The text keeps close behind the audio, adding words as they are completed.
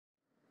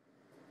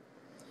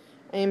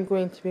I am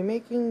going to be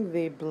making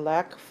the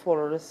Black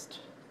Forest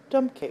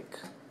dump cake,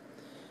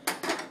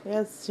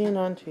 as seen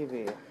on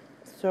TV.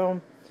 So,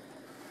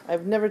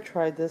 I've never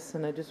tried this,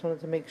 and I just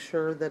wanted to make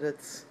sure that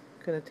it's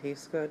going to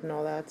taste good and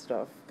all that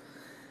stuff.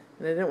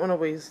 And I didn't want to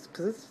waste,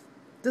 because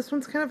this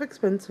one's kind of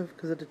expensive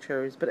because of the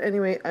cherries. But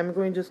anyway, I'm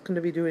just going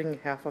to be doing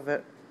half of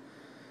it,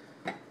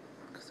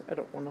 because I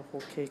don't want a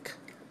whole cake.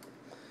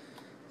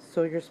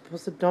 So you're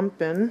supposed to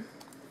dump in,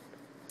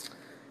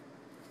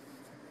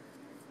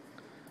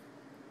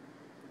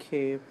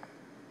 okay,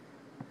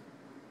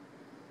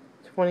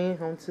 20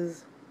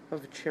 ounces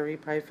of cherry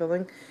pie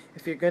filling.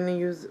 If you're going to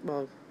use,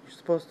 well, you're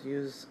supposed to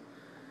use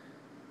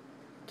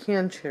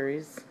canned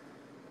cherries.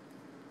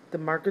 The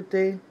Market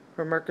Day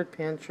or Market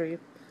Pantry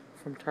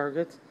from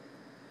Target,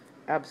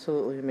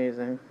 absolutely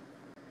amazing.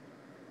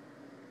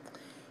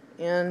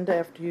 And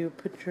after you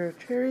put your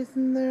cherries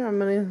in there, I'm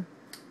going to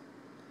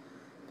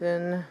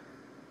then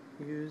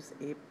use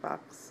a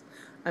box.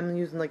 I'm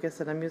using, like I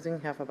said, I'm using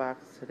half a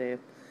box today.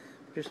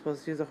 You're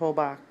supposed to use a whole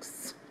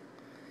box,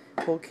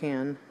 whole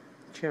can,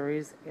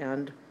 cherries,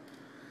 and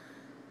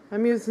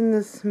I'm using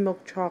this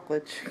milk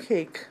chocolate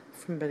cake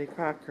from Betty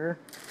Crocker.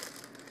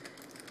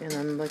 And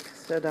I'm, like I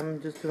said,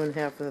 I'm just doing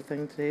half of the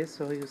thing today,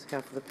 so I'll use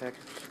half of the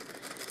package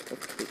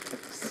of cake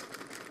mix.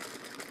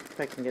 If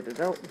I can get it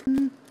out.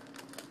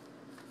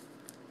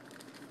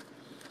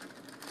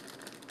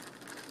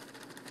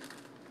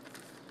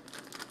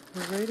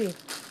 Alrighty.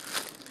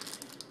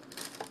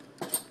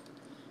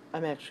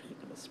 I'm actually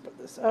going to spread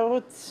this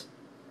out.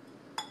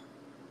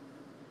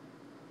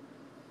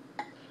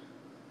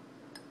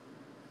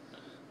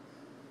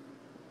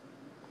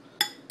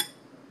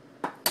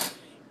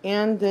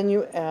 And then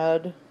you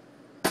add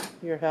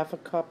your half a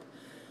cup,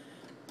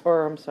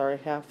 or I'm sorry,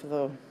 half of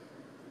the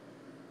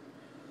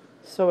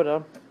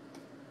soda.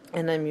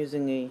 And I'm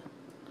using a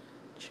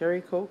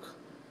cherry Coke.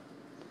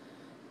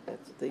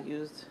 That's what they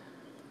used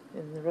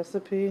in the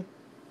recipe.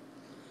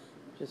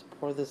 Just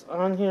pour this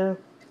on here.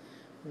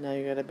 Now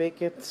you gotta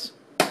bake it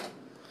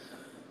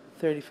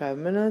 35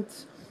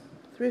 minutes,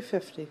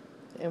 350,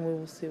 and we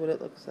will see what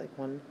it looks like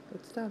when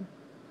it's done.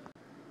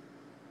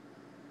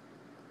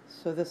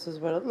 So this is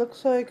what it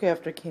looks like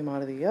after it came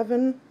out of the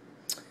oven.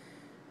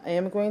 I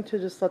am going to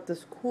just let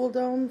this cool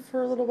down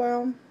for a little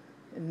while,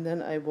 and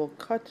then I will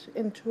cut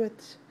into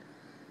it,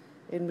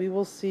 and we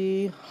will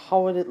see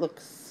how it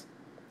looks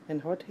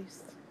and how it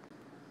tastes.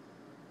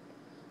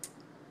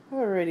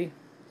 Alrighty,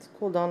 it's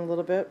cooled down a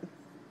little bit.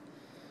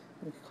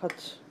 We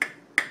cut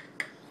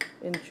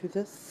into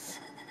this.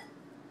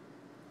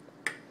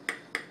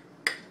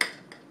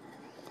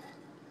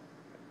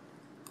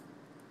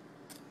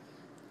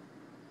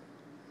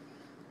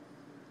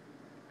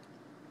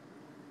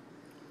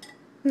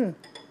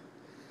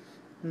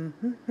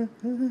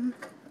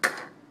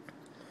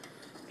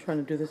 Trying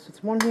to do this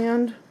with one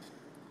hand.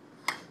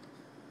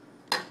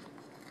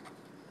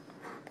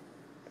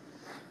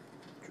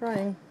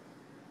 Trying.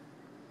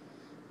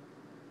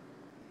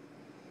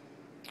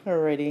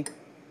 Alrighty.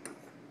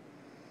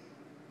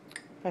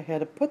 I had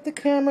to put the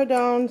camera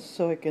down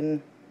so I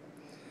can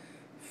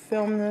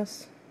film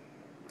this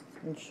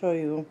and show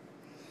you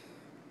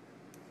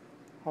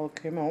how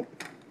it came out.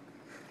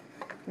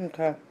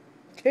 Okay.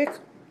 Cake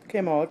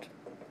came out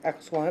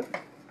excellent.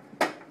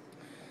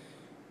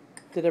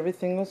 Did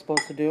everything I was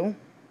supposed to do.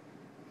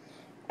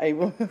 I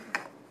will.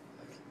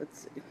 Let's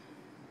see.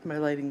 My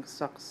lighting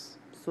sucks.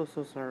 So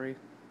sorry.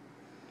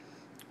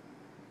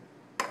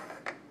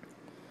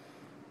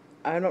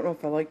 I don't know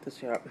if I like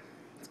this yet.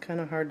 It's kind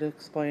of hard to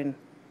explain.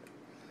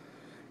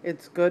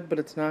 It's good, but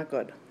it's not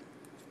good.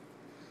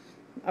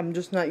 I'm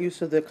just not used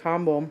to the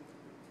combo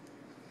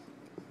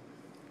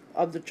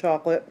of the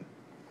chocolate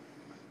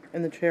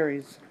and the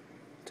cherries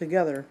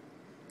together,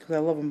 because I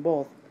love them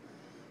both.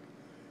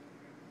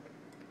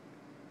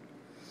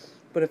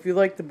 But if you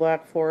like the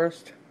Black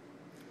Forest,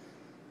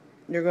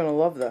 you're going to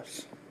love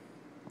this.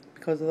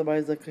 Because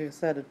otherwise, like I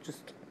said,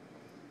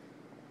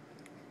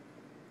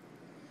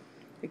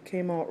 it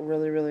came out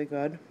really, really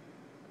good.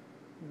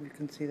 You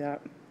can see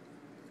that.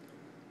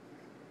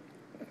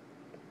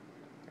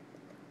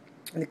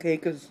 And the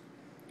cake is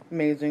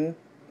amazing.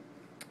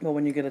 But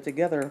when you get it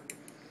together,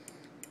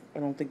 I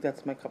don't think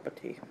that's my cup of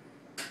tea.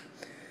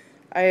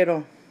 I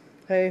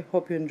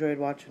hope you enjoyed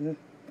watching.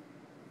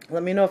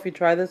 Let me know if you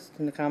try this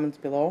in the comments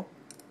below.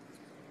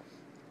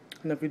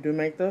 And if you do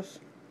make this,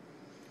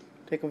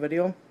 take a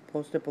video,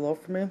 post it below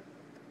for me.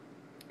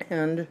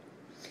 And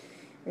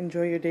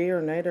enjoy your day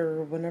or night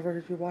or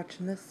whenever you're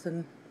watching this.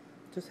 And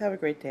just have a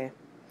great day.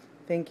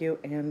 Thank you.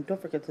 And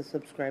don't forget to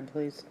subscribe,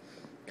 please.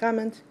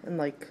 Comment and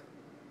like.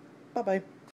 Bye-bye.